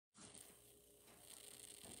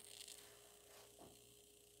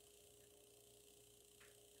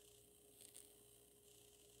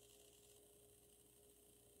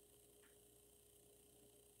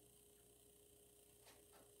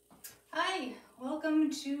Hi,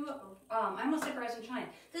 welcome to, I almost said Rise and Shine.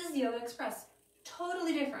 This is Yoga Express.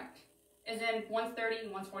 Totally different. As in one's 30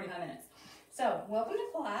 and one's 45 minutes. So, welcome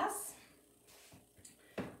to class.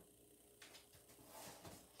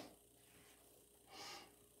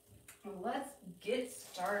 Let's get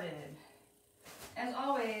started. As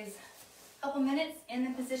always, a couple minutes in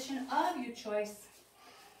the position of your choice.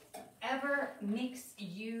 Whatever makes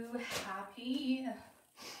you happy.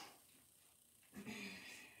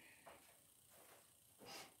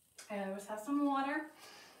 I always have some water.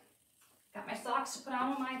 Got my socks to put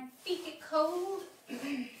on when my feet get cold.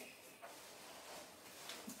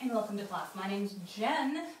 And welcome to class. My name's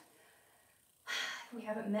Jen. If we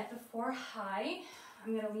haven't met before, hi.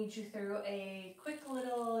 I'm going to lead you through a quick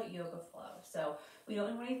little yoga flow. So we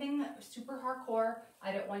don't do anything super hardcore.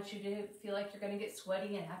 I don't want you to feel like you're going to get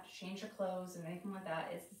sweaty and have to change your clothes and anything like that.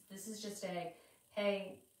 This is just a,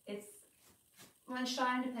 hey, it's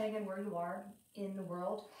lunchtime depending on where you are in the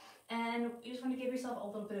world. And you just want to give yourself a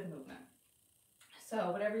little bit of movement. So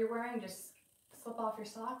whatever you're wearing, just slip off your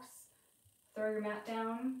socks, throw your mat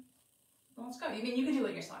down. Well, let's go. I mean, you can do it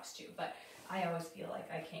in your socks too, but I always feel like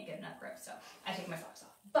I can't get enough grip, so I take my socks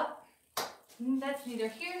off. But that's neither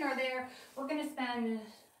here nor there. We're going to spend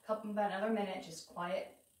about another minute just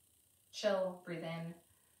quiet, chill, breathe in,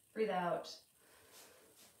 breathe out.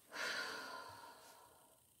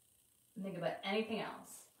 Think about anything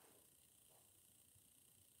else.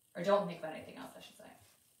 Or don't think about anything else, I should say.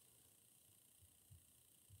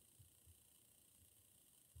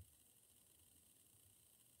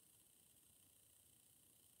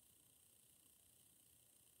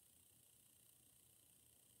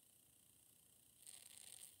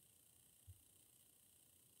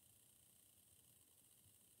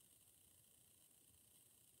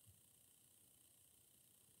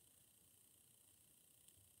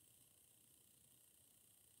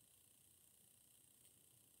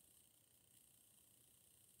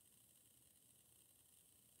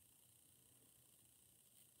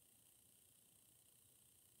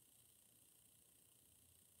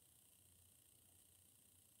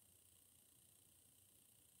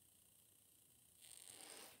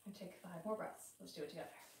 And take 5 more breaths. Let's do it together.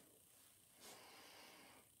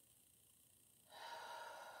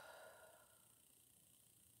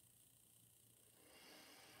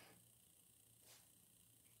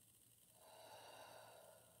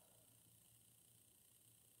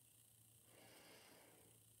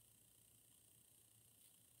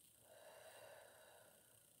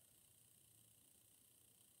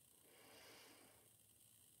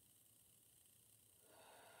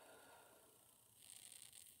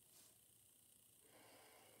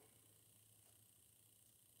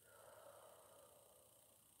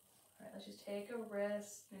 Let's just take a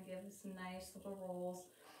rest and give it some nice little rolls.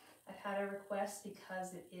 I've had a request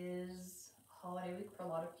because it is a holiday week for a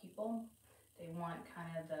lot of people. They want kind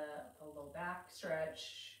of the low back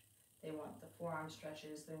stretch. They want the forearm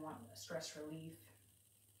stretches. They want stress relief.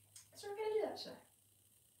 So we're going to do that today.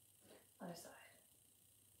 Other side.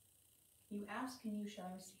 You ask and you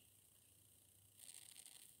shall receive.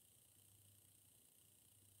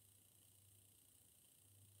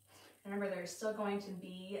 Remember, there's still going to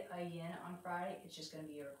be a yin on Friday. It's just going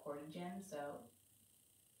to be a recorded yin, so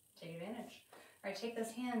take advantage. All right, take those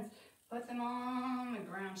hands, put them on the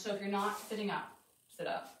ground. So if you're not sitting up, sit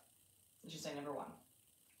up. Let's just say number 1.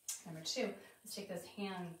 Number 2, let's take those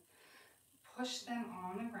hands, push them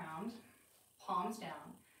on the ground, palms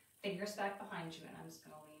down, fingers back behind you, and I'm just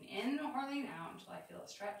going to lean in or lean out until I feel a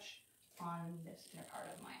stretch on this inner part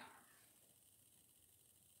of my arm.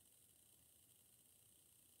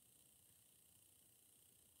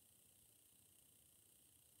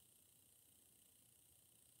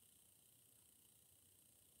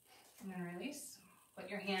 And then release. Put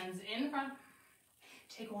your hands in front.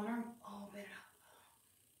 Take one arm, open it up.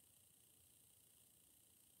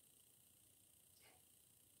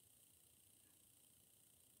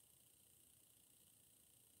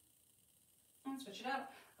 And switch it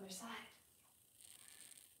up. Other side.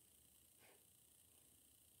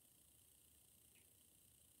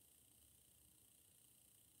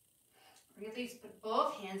 Release. Put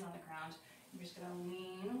both hands on the ground. You're just going to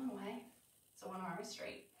lean one way. So one arm is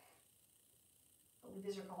straight.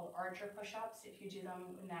 These are called archer push-ups. If you do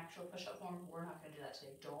them in actual push-up form, we're not going to do that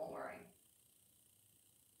today. Don't worry.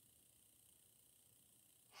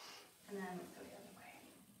 And then let's go the other way.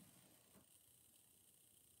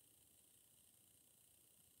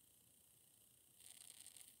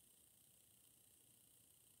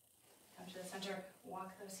 Come to the center.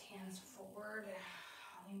 Walk those hands forward.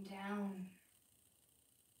 Lean down.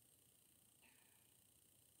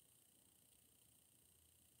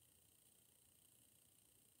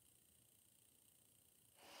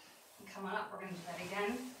 come on up. We're going to do that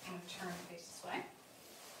again. I'm going to turn and face this way.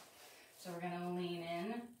 So we're going to lean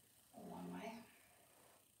in one way.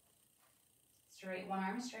 Straight, one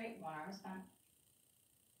arm is straight, one arm is bent.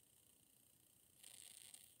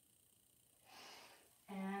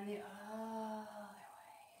 And the other way.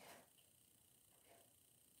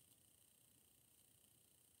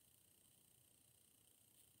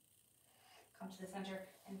 Come to the center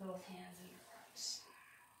and both hands in front.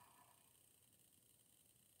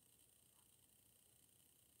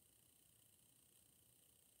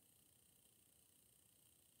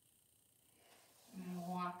 And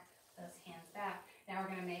walk those hands back. Now we're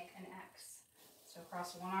going to make an X. So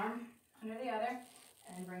cross one arm under the other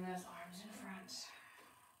and bring those arms in front.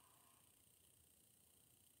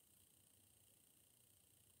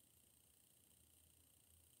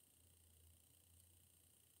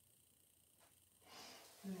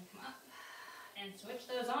 And then come up and switch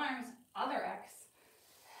those arms, other X,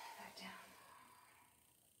 back down.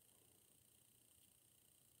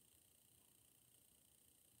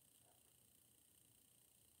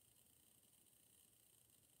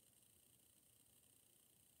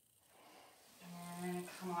 And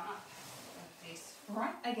come on up and face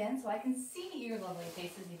front again so I can see your lovely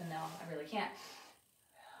faces even though I really can't.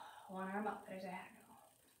 One arm up, there's a diagonal.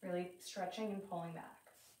 Really stretching and pulling back.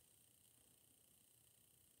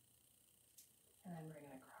 And then bring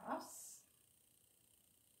it across.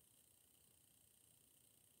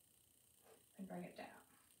 And bring it down.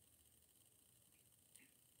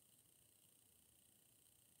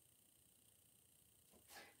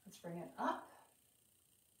 Let's bring it up.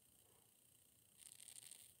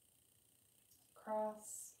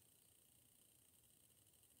 Across.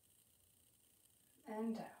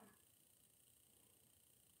 And down.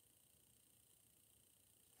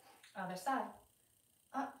 Other side.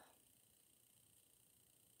 Up.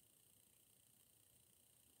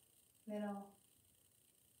 Middle,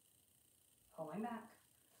 pulling back,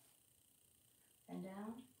 and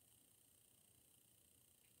down,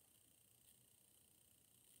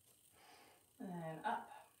 and up,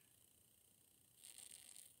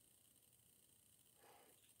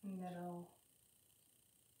 middle,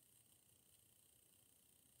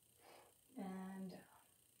 and down.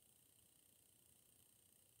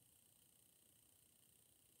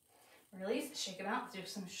 Release, shake them out, do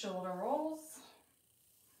some shoulder rolls.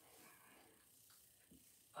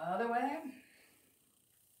 Other way.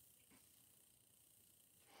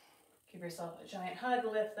 Give yourself a giant hug,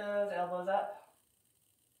 lift those elbows up.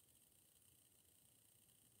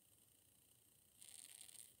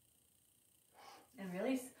 And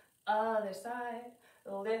release. Other side.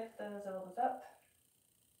 Lift those elbows up.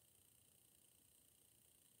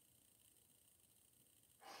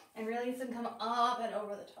 And release and come up and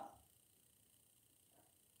over the top.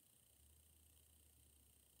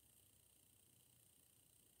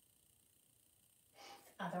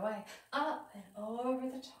 Other way, up and over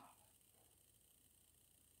the top.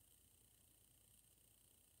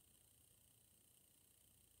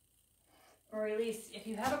 Release. If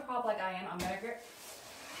you have a prop like I am,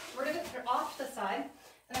 we're gonna put it off to the side,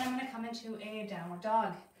 and then I'm gonna come into a downward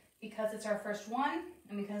dog. Because it's our first one,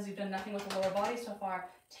 and because we've done nothing with the lower body so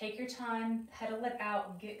far, take your time, pedal it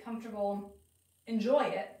out, get comfortable, enjoy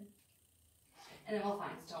it, and then we'll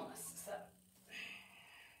find stillness. So.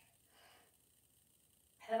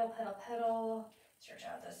 Pedal, pedal, pedal. Stretch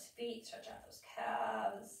out those feet, stretch out those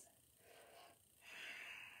calves.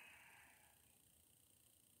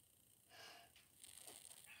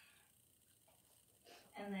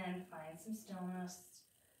 And then find some stillness.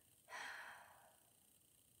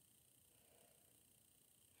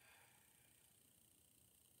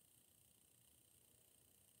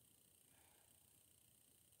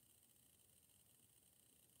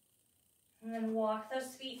 And then walk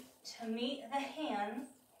those feet to meet the hands.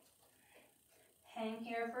 Hang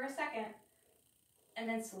here for a second, and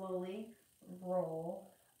then slowly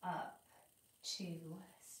roll up to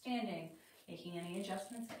standing, making any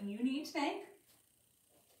adjustments that you need to make,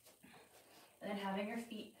 and then having your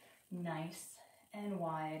feet nice and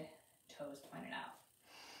wide, toes pointed out.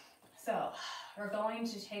 So we're going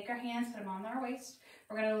to take our hands, put them on our waist.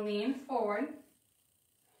 We're going to lean forward,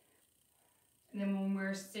 and then when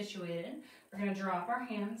we're situated, we're going to drop our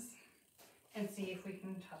hands and see if we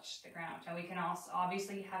can touch the ground. Now we can also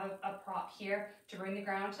obviously have a prop here to bring the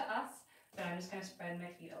ground to us, but I'm just going to spread my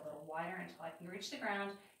feet a little wider until I can reach the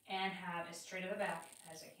ground and have as straight of a back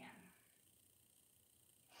as I can.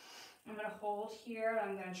 I'm going to hold here.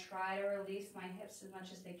 I'm going to try to release my hips as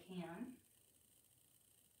much as they can.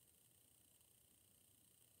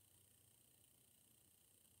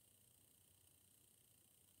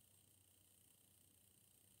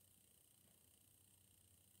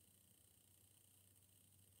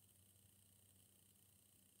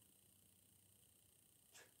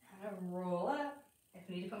 gonna roll up. If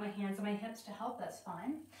I need to put my hands on my hips to help, that's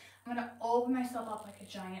fine. I'm gonna open myself up like a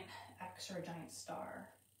giant X or a giant star.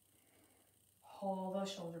 Pull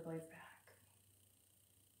those shoulder blades back.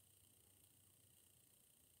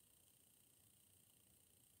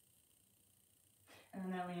 And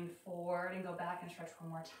then I'm gonna lean forward and go back and stretch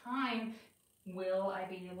one more time. Will I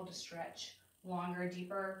be able to stretch longer,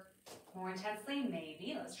 deeper, more intensely?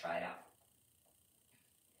 Maybe. Let's try it out.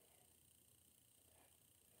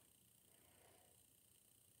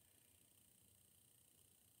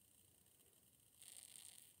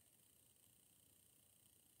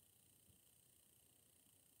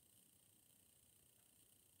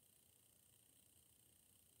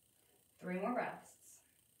 Three more breaths.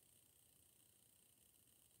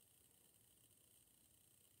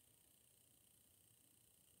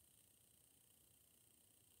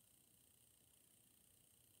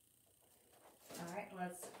 All right,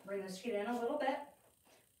 let's bring this feet in a little bit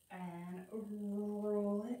and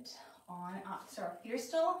roll it on up. So our feet are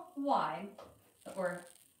still wide, but we're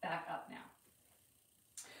back up now.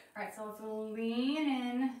 All right, so let's lean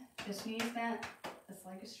in, this knee's bent, this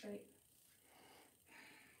leg is straight.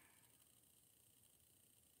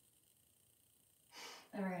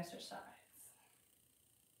 Then we're gonna switch sides.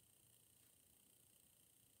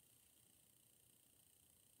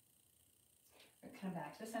 We're gonna come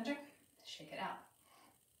back to the center, shake it out.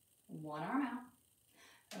 One arm out,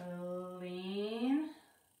 lean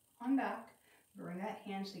on back, bring that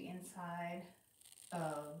hand to the inside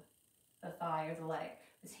of the thigh or the leg.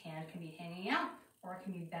 This hand can be hanging out or it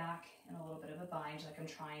can be back in a little bit of a bind, like I'm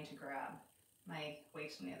trying to grab my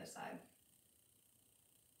waist on the other side.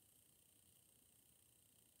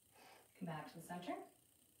 Come back to the center.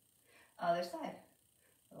 Other side.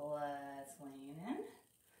 Let's lean in,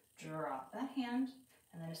 drop that hand,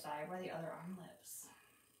 and then decide where the other arm lives.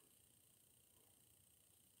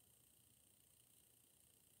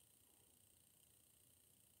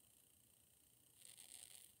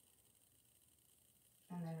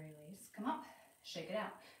 And then release, come up, shake it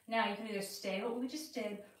out. Now you can either stay what we just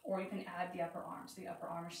did, or you can add the upper arm. So the upper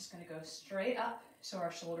arm is just gonna go straight up, so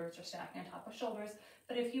our shoulders are stacking on top of shoulders.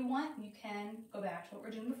 But if you want, you can go back to what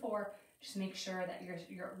we're doing before. Just make sure that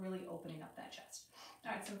you're really opening up that chest.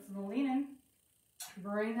 All right, so let's lean in,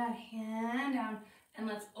 bring that hand down, and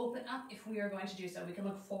let's open up if we are going to do so. We can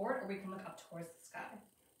look forward or we can look up towards the sky.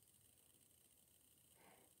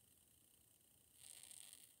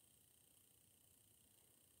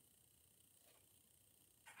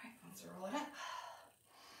 Let's roll it up.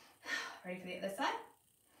 Ready for the other side?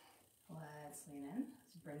 Let's lean in.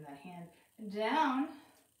 Let's bring that hand down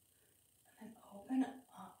and then open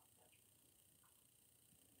up.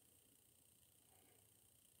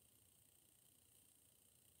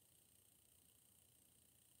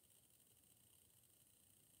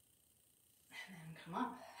 And then come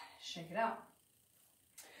up, shake it out.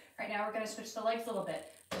 Right now we're going to switch the legs a little bit.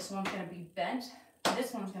 This one's going to be bent,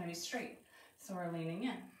 this one's going to be straight. So we're leaning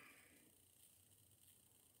in.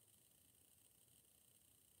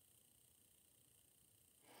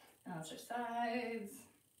 Now let's switch sides.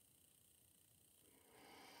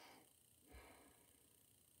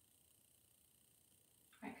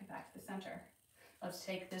 All right, come back to the center. Let's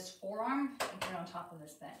take this forearm and put it on top of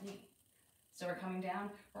this bent knee. So we're coming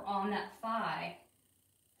down, we're on that thigh,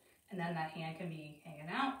 and then that hand can be hanging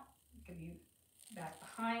out. It can be back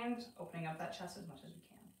behind, opening up that chest as much as we can.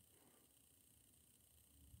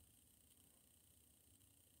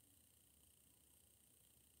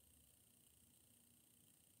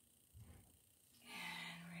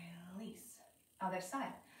 Other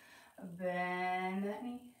side. Bend that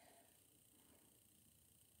knee.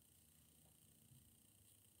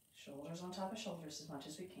 Shoulders on top of shoulders as much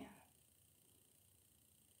as we can.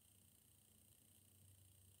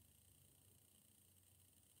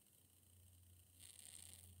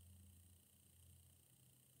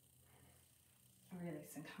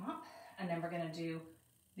 Release and come up. And then we're going to do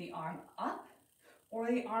the arm up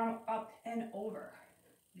or the arm up and over.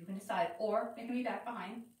 You can decide, or it can be back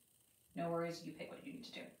behind. No worries, you pick what you need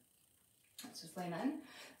to do. Let's just lean in.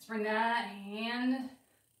 Let's bring that hand,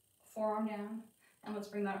 forearm down, and let's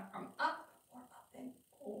bring that arm up or up and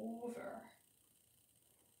over.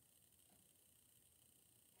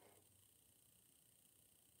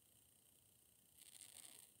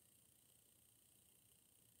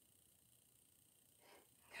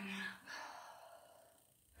 Come on up.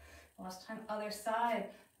 Last time, other side.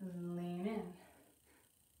 Lean in.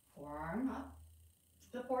 Forearm up,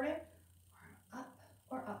 support it. Up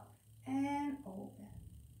or up and open.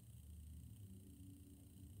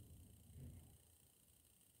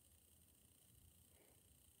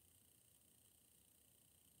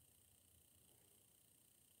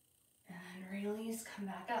 Nice, come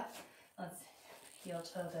back up. Let's heel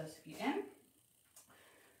toe those feet in.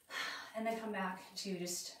 And then come back to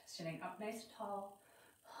just standing up nice and tall,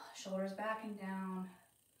 shoulders back and down.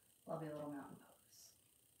 Lovely little mountain pose.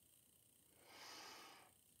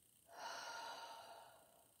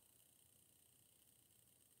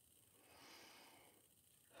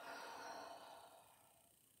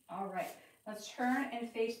 All right, let's turn and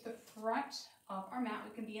face the front of our mat.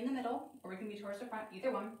 We can be in the middle or we can be towards the front,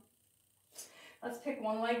 either one. Let's pick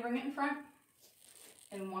one leg, bring it in front,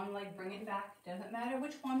 and one leg, bring it back. Doesn't matter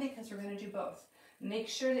which one because we're gonna do both. Make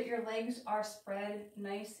sure that your legs are spread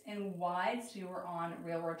nice and wide so you're on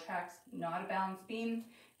railroad tracks, not a balance beam,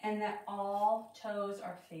 and that all toes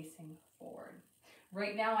are facing forward.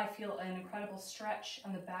 Right now I feel an incredible stretch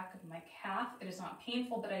on the back of my calf. It is not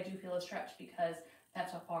painful, but I do feel a stretch because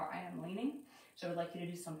that's how far I am leaning. So I would like you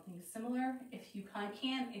to do something similar if you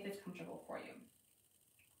can, if it's comfortable for you.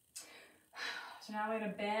 So now I'm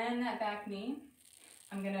gonna bend that back knee.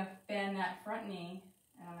 I'm gonna bend that front knee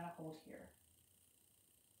and I'm gonna hold here.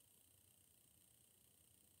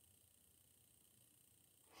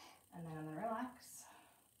 And then I'm gonna relax.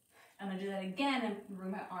 I'm gonna do that again and bring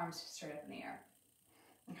my arms straight up in the air.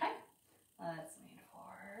 Okay? Let's lean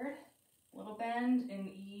forward. A little bend in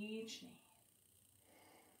each knee.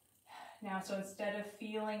 Now, so instead of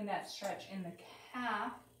feeling that stretch in the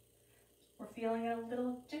calf, we're feeling it a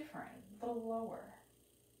little different, a little lower.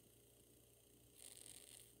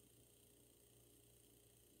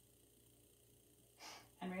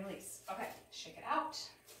 And release. Okay, shake it out.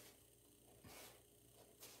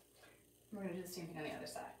 We're gonna do the same thing on the other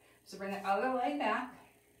side. So bring the other leg back.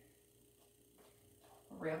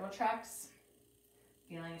 Railroad tracks.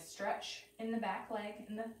 Feeling a stretch in the back leg,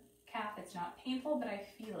 in the calf. It's not painful, but I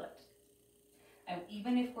feel it. And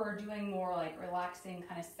even if we're doing more like relaxing,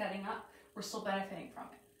 kind of setting up, we're still benefiting from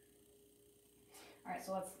it. All right,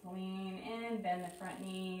 so let's lean in, bend the front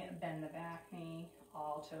knee, bend the back knee.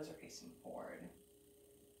 All toes are facing forward.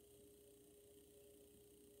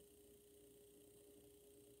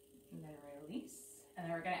 And then release. And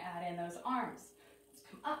then we're gonna add in those arms. Let's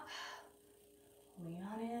come up, lean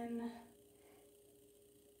on in.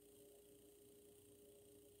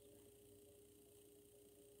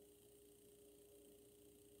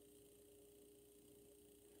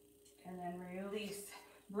 And then release.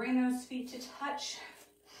 Bring those feet to touch.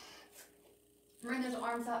 Bring those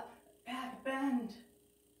arms up, back, bend.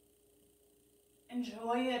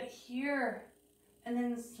 Enjoy it here. And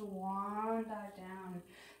then swan back down.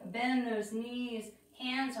 Bend those knees,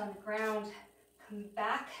 hands on the ground. Come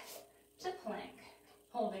back to plank.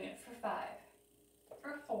 Holding it for 5,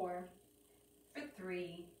 for 4, for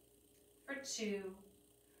 3, for 2,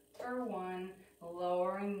 for 1.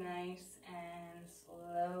 Lowering nice and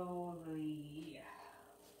slowly.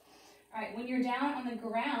 All right, when you're down on the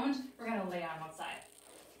ground, we're gonna lay on one side.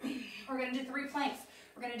 We're gonna do 3 planks.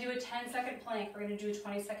 We're gonna do a 10-second plank, we're gonna do a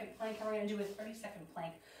 20-second plank, and we're gonna do a 30-second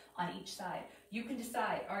plank on each side. You can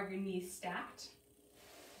decide, are your knees stacked?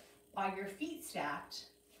 Are your feet stacked?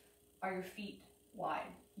 Are your feet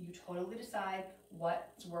wide? You totally decide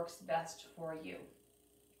what works best for you.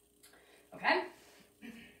 Okay?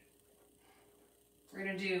 We're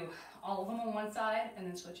gonna do all of them on one side and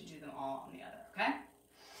then switch and do them all on the other, okay?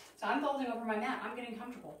 So I'm folding over my mat, I'm getting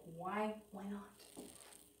comfortable. Why not?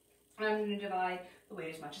 And I'm gonna divide the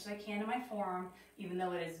weight as much as I can in my forearm, even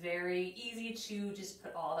though it is very easy to just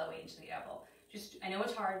put all that weight into the elbow. I know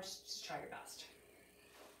it's hard, just try your best.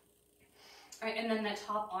 All right, and then that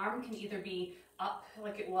top arm can either be up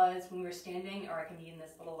like it was when we were standing, or it can be in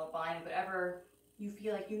this little bind, whatever you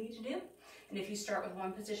feel like you need to do. And if you start with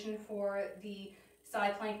one position for the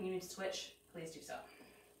side plank and you need to switch, please do so.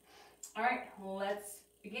 All right, let's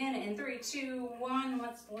begin in 3, 2, 1.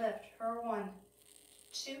 Let's lift for 1,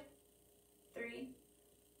 2, 3,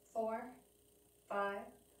 4, 5,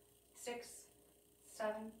 6,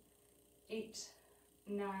 7, 8,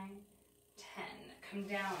 9, 10. Come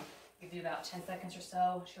down. Give you about 10 seconds or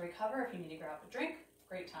so to recover. If you need to grab a drink,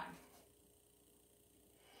 great time.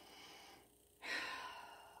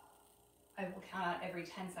 I will count out every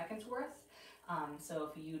 10 seconds worth. So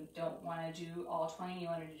if you don't want to do all 20, you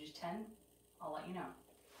want to do 10, I'll let you know.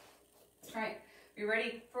 All right, be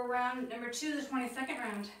ready for round number 2, the 22nd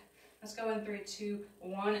round. Let's go in 3, 2,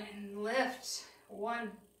 1, and lift.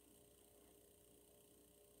 1.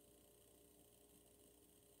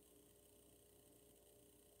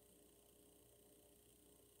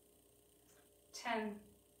 10.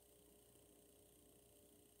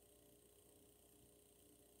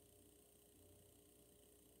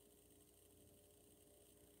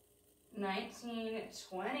 19,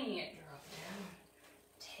 20, drop down.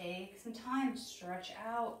 take some time, stretch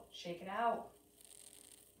out, shake it out.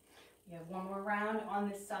 We have one more round on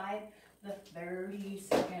this side, the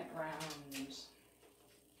 30-second round.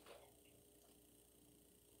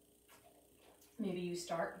 Maybe you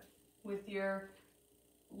start with your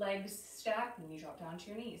legs stacked and you drop down to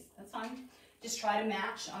your knees. That's fine. Just try to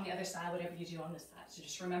match on the other side, whatever you do on this side. So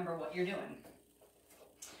just remember what you're doing.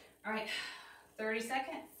 All right, 30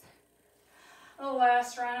 seconds. The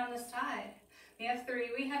last round on this side. We have 3,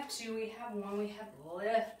 we have 2, we have 1, we have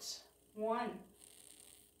lift. 1.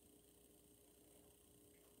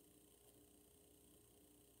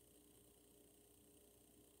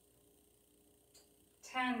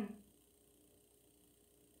 10.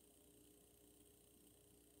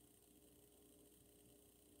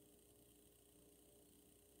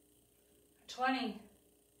 20.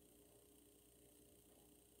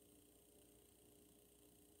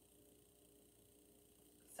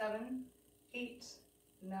 7, 8,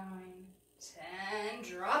 9, 10.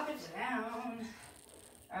 Drop it down.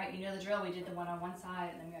 All right, you know the drill. We did the one on one side,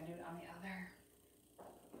 and then we gotta do it on the other.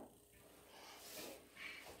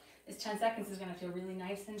 This 10 seconds is gonna feel really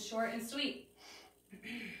nice and short and sweet. Okay,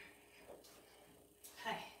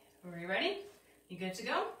 are we ready? You good to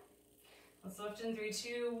go? Let's lift in 3,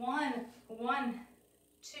 2, 1. 1,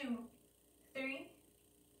 2, 3,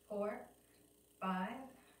 4, 5,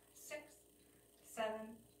 6,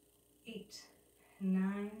 7, 8,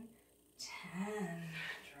 9, 10.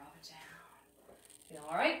 Drop it down. Feel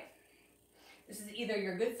all right? This is either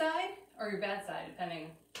your good side or your bad side,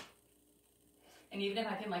 depending. And even if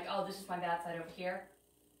I can like, oh, this is my bad side over here,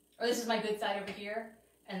 or this is my good side over here,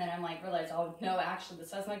 and then I'm like, realize, oh, no, actually,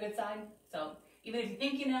 this is my good side. So even if you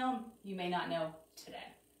think you know, you may not know today.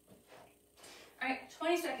 All right,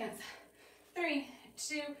 20 seconds. 3,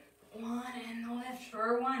 2, 1, and lift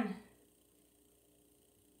for 1.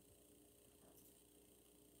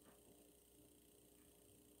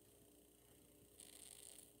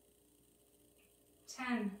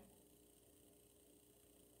 10.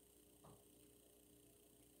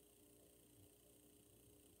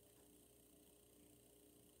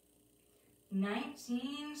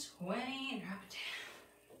 19, 20, and drop it down.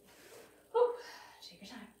 Whew. Take your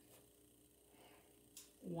time.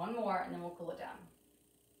 One more, and then we'll cool it down.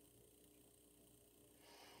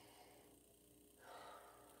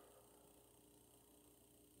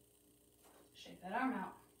 Shake that arm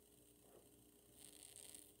out.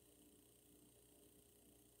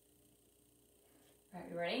 All right,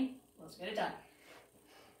 you ready? Let's get it done.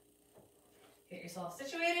 Get yourself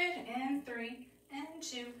situated, and 3, and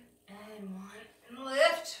 2, and 1, and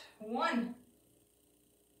lift. 1.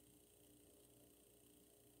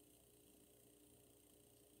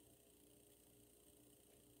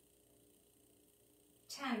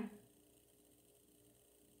 10.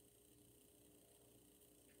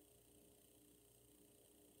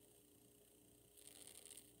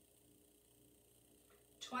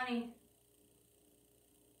 20.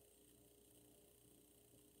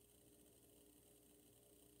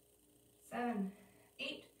 7,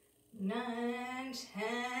 8, 9,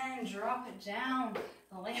 10. Drop it down.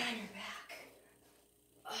 Lay on your back.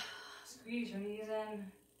 Squeeze your knees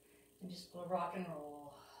in and just rock and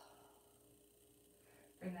roll.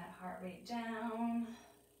 Bring that heart rate down.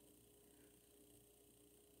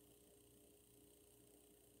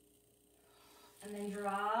 And then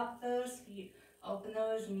drop those feet, open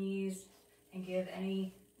those knees, and give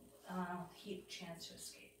any heat a chance to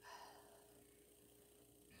escape.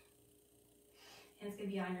 Hands can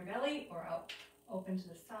be on your belly or out, open to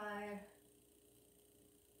the side.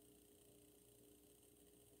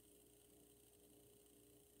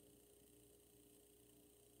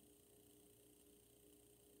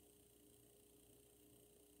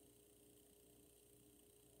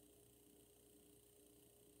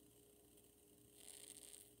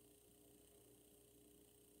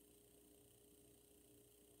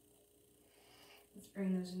 Let's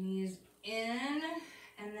bring those knees in,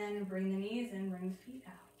 and then bring the knees in, bring the feet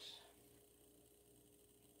out.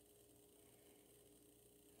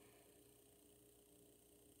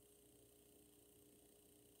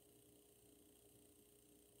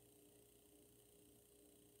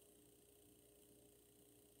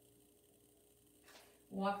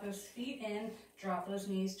 Walk those feet in, drop those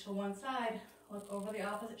knees to one side, look over the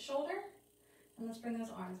opposite shoulder, and let's bring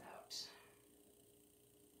those arms out.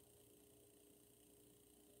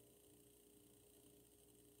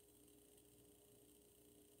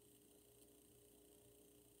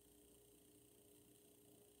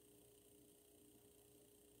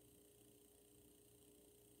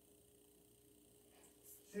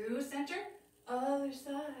 Through center, other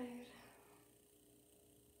side.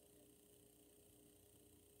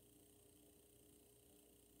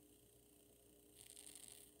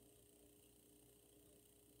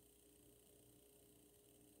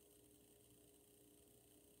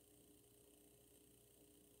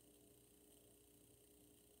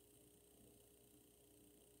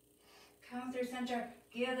 Come through center.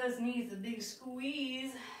 Give those knees a big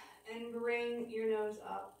squeeze and bring your nose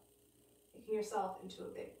up, making yourself into a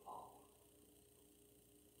big ball.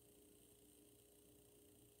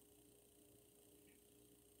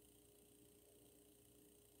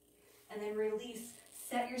 And then release.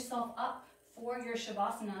 Set yourself up for your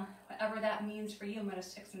Shavasana, whatever that means for you. I'm going to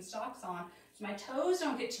stick some socks on so my toes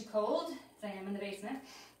don't get too cold, because I am in the basement.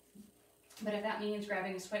 But if that means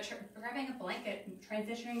grabbing a sweatshirt, grabbing a blanket, and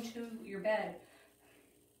transitioning to your bed.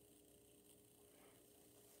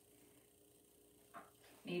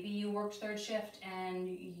 Maybe you worked third shift and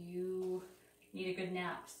you need a good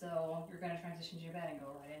nap, so you're going to transition to your bed and go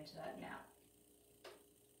right into that nap.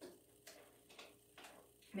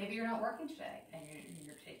 Maybe you're not working today and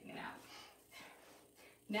you're taking a nap.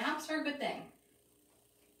 Naps are a good thing.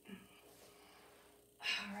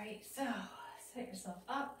 All right, so set yourself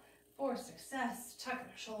up for success. Tuck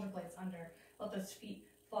your shoulder blades under. Let those feet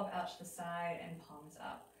flop out to the side and palms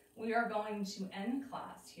up. We are going to end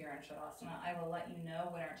class here in Shavasana. I will let you know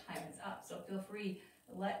when our time is up, so feel free,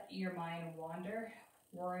 let your mind wander,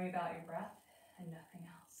 worry about your breath and nothing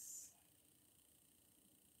else.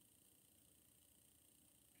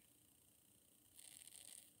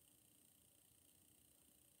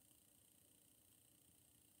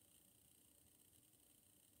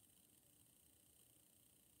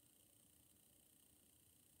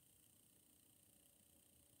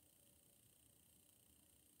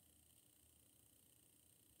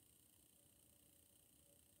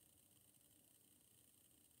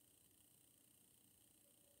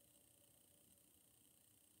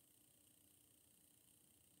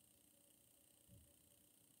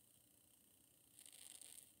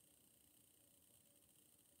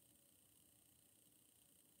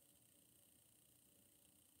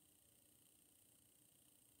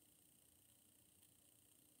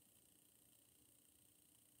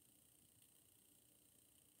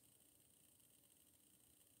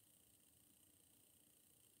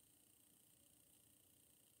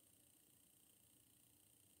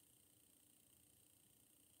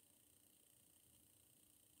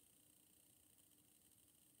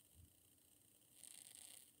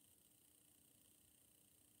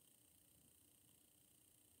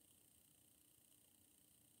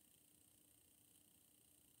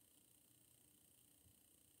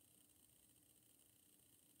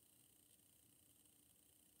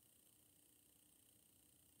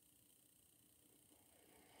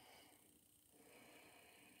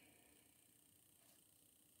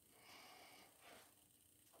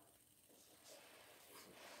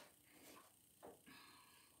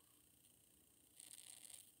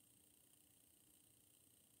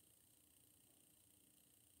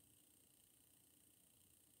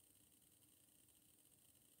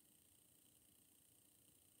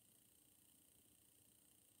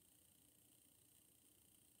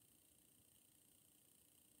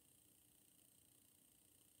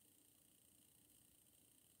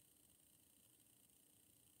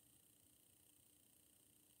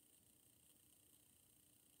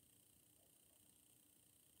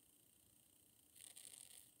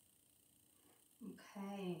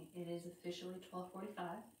 Okay, it is officially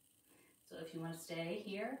 12:45. So if you want to stay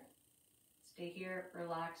here,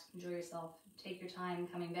 relax, enjoy yourself, take your time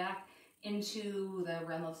coming back into the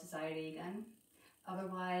realm of society again.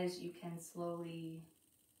 Otherwise, you can slowly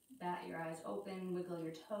bat your eyes open, wiggle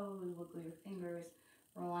your toes, wiggle your fingers,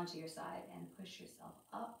 roll onto your side and push yourself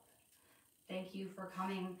up. Thank you for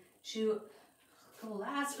coming to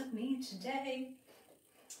class with me today.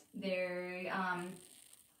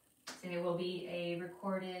 There will be a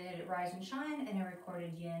recorded Rise and Shine and a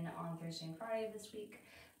recorded Yin on Thursday and Friday this week.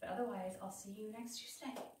 But otherwise, I'll see you next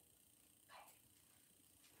Tuesday.